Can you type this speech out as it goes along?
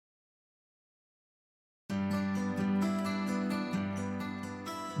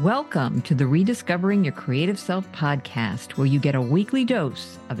Welcome to the Rediscovering Your Creative Self podcast, where you get a weekly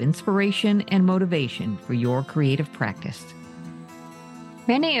dose of inspiration and motivation for your creative practice.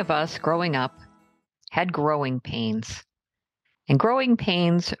 Many of us growing up had growing pains. And growing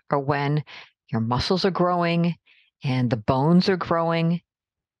pains are when your muscles are growing and the bones are growing.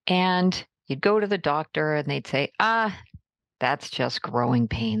 And you'd go to the doctor and they'd say, that's just growing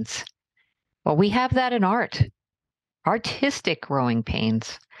pains. Well, we have that in art, artistic growing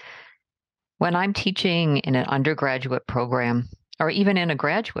pains. When I'm teaching in an undergraduate program, or even in a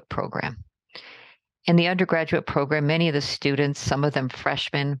graduate program, in the undergraduate program, many of the students, some of them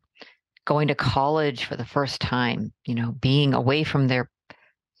freshmen, going to college for the first time, being away from their,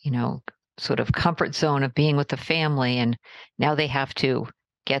 sort of comfort zone of being with the family. And now they have to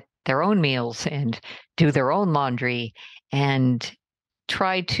get their own meals and do their own laundry and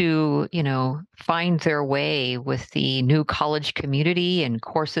try to, find their way with the new college community and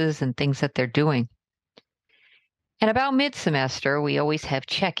courses and things that they're doing. And about mid-semester, we always have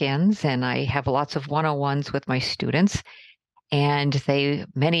check-ins, and I have lots of one-on-ones with my students. And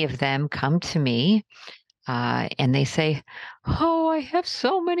many of them come to me and they say, oh, I have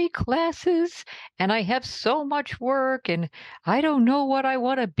so many classes and I have so much work and I don't know what I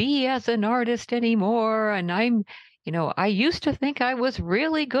want to be as an artist anymore. And I used to think I was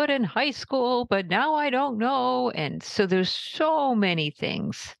really good in high school, but now I don't know. And so there's so many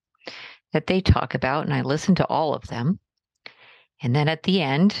things that they talk about, and I listen to all of them. And then at the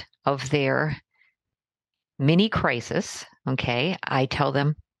end of their mini crisis, I tell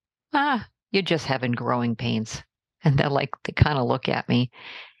them, you're just having growing pains. And they kind of look at me.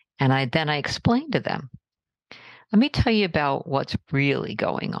 And I explain to them, let me tell you about what's really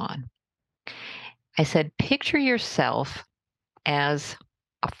going on. I said, picture yourself as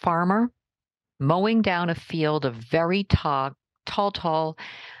a farmer mowing down a field of very tall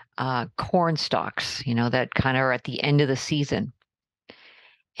corn stalks, that kind of are at the end of the season.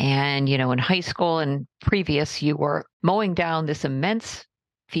 And, in high school and previous, you were mowing down this immense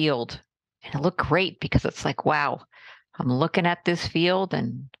field. And it looked great because it's like, wow, I'm looking at this field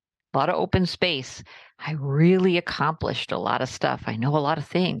and a lot of open space. I really accomplished a lot of stuff. I know a lot of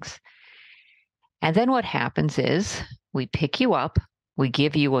things. And then what happens is we pick you up, we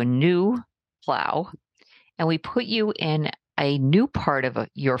give you a new plow, and we put you in a new part of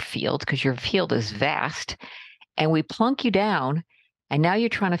your field because your field is vast. And we plunk you down. And now you're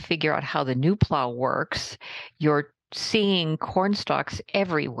trying to figure out how the new plow works. You're seeing corn stalks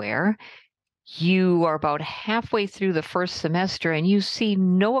everywhere. You are about halfway through the first semester and you see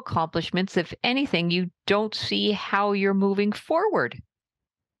no accomplishments. If anything, you don't see how you're moving forward.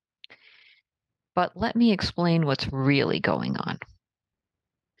 But let me explain what's really going on.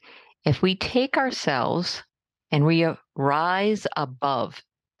 If we take ourselves and we rise above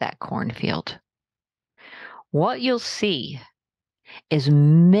that cornfield, what you'll see is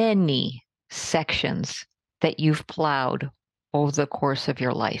many sections that you've plowed over the course of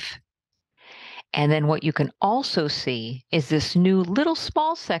your life. And then what you can also see is this new little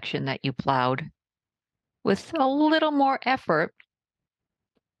small section that you plowed with a little more effort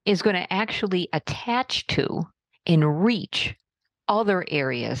is going to actually attach to and reach other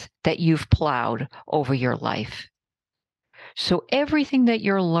areas that you've plowed over your life. So everything that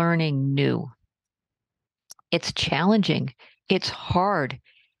you're learning new, it's challenging, it's hard,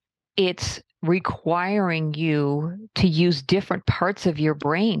 it's requiring you to use different parts of your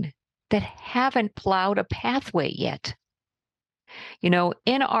brain that haven't plowed a pathway yet. In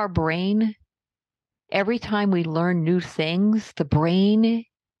our brain, every time we learn new things, the brain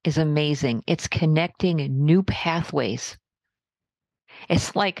is amazing. It's connecting new pathways.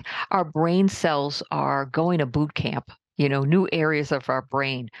 It's like our brain cells are going to boot camp, new areas of our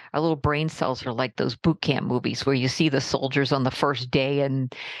brain. Our little brain cells are like those boot camp movies where you see the soldiers on the first day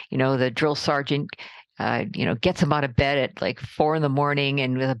and, the drill sergeant gets them out of bed at like 4 a.m.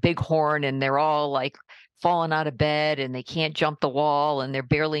 and with a big horn, and they're all like falling out of bed and they can't jump the wall and they're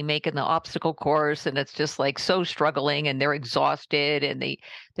barely making the obstacle course. And it's just like so struggling and they're exhausted and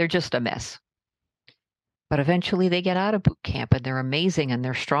they're just a mess. But eventually they get out of boot camp and they're amazing and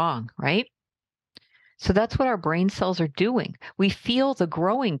they're strong, right? So that's what our brain cells are doing. We feel the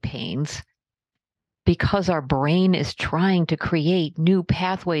growing pains because our brain is trying to create new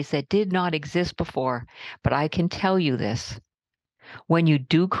pathways that did not exist before. But I can tell you this, when you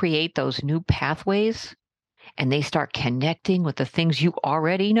do create those new pathways and they start connecting with the things you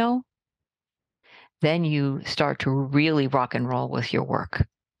already know, then you start to really rock and roll with your work.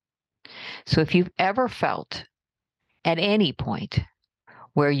 So if you've ever felt at any point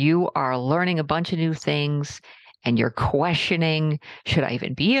where you are learning a bunch of new things and you're questioning, should I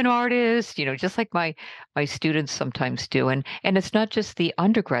even be an artist? Just like my students sometimes do. And it's not just the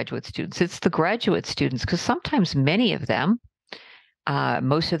undergraduate students, it's the graduate students, because sometimes many of them,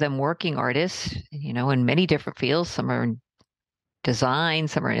 most of them working artists, in many different fields. Some are in design,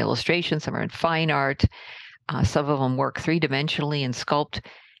 some are in illustration, some are in fine art. Some of them work three-dimensionally and sculpt.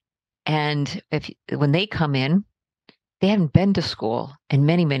 And when they come in, they haven't been to school in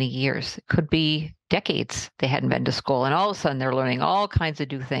many, many years. It could be decades they hadn't been to school. And all of a sudden they're learning all kinds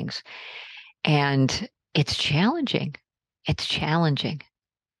of new things. And it's challenging. It's challenging.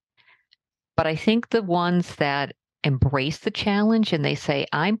 But I think the ones that embrace the challenge and they say,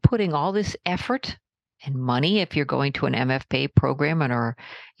 I'm putting all this effort and money, if you're going to an MFA program or,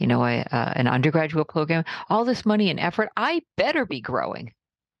 an undergraduate program, all this money and effort, I better be growing.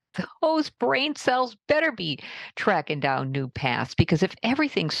 Those brain cells better be tracking down new paths, because if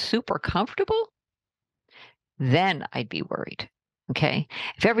everything's super comfortable, then I'd be worried. Okay.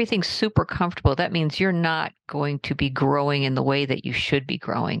 If everything's super comfortable, that means you're not going to be growing in the way that you should be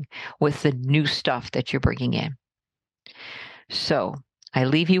growing with the new stuff that you're bringing in. So I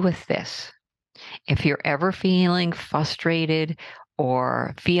leave you with this. If you're ever feeling frustrated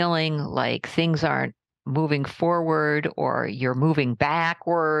or feeling like things aren't moving forward or you're moving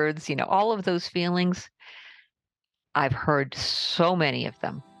backwards, all of those feelings, I've heard so many of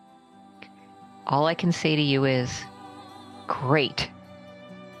them. All I can say to you is, great.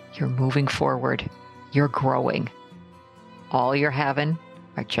 You're moving forward. You're growing. All you're having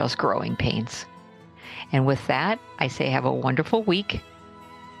are just growing pains. And with that, I say have a wonderful week.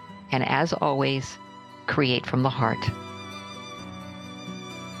 And as always, create from the heart.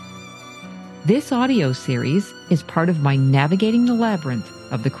 This audio series is part of my Navigating the Labyrinth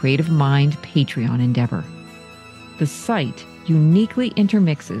of the Creative Mind Patreon endeavor. The site uniquely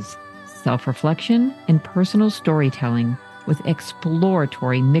intermixes self-reflection and personal storytelling with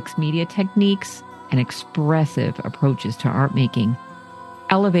exploratory mixed media techniques and expressive approaches to art making,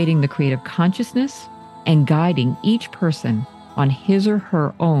 elevating the creative consciousness and guiding each person on his or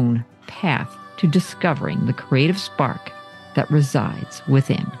her own path to discovering the creative spark that resides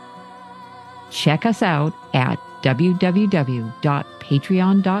within. Check us out at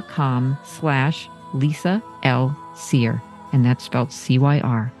www.patreon.com/Lisa L. Cyr, and that's spelled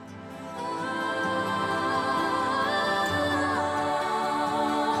CYR.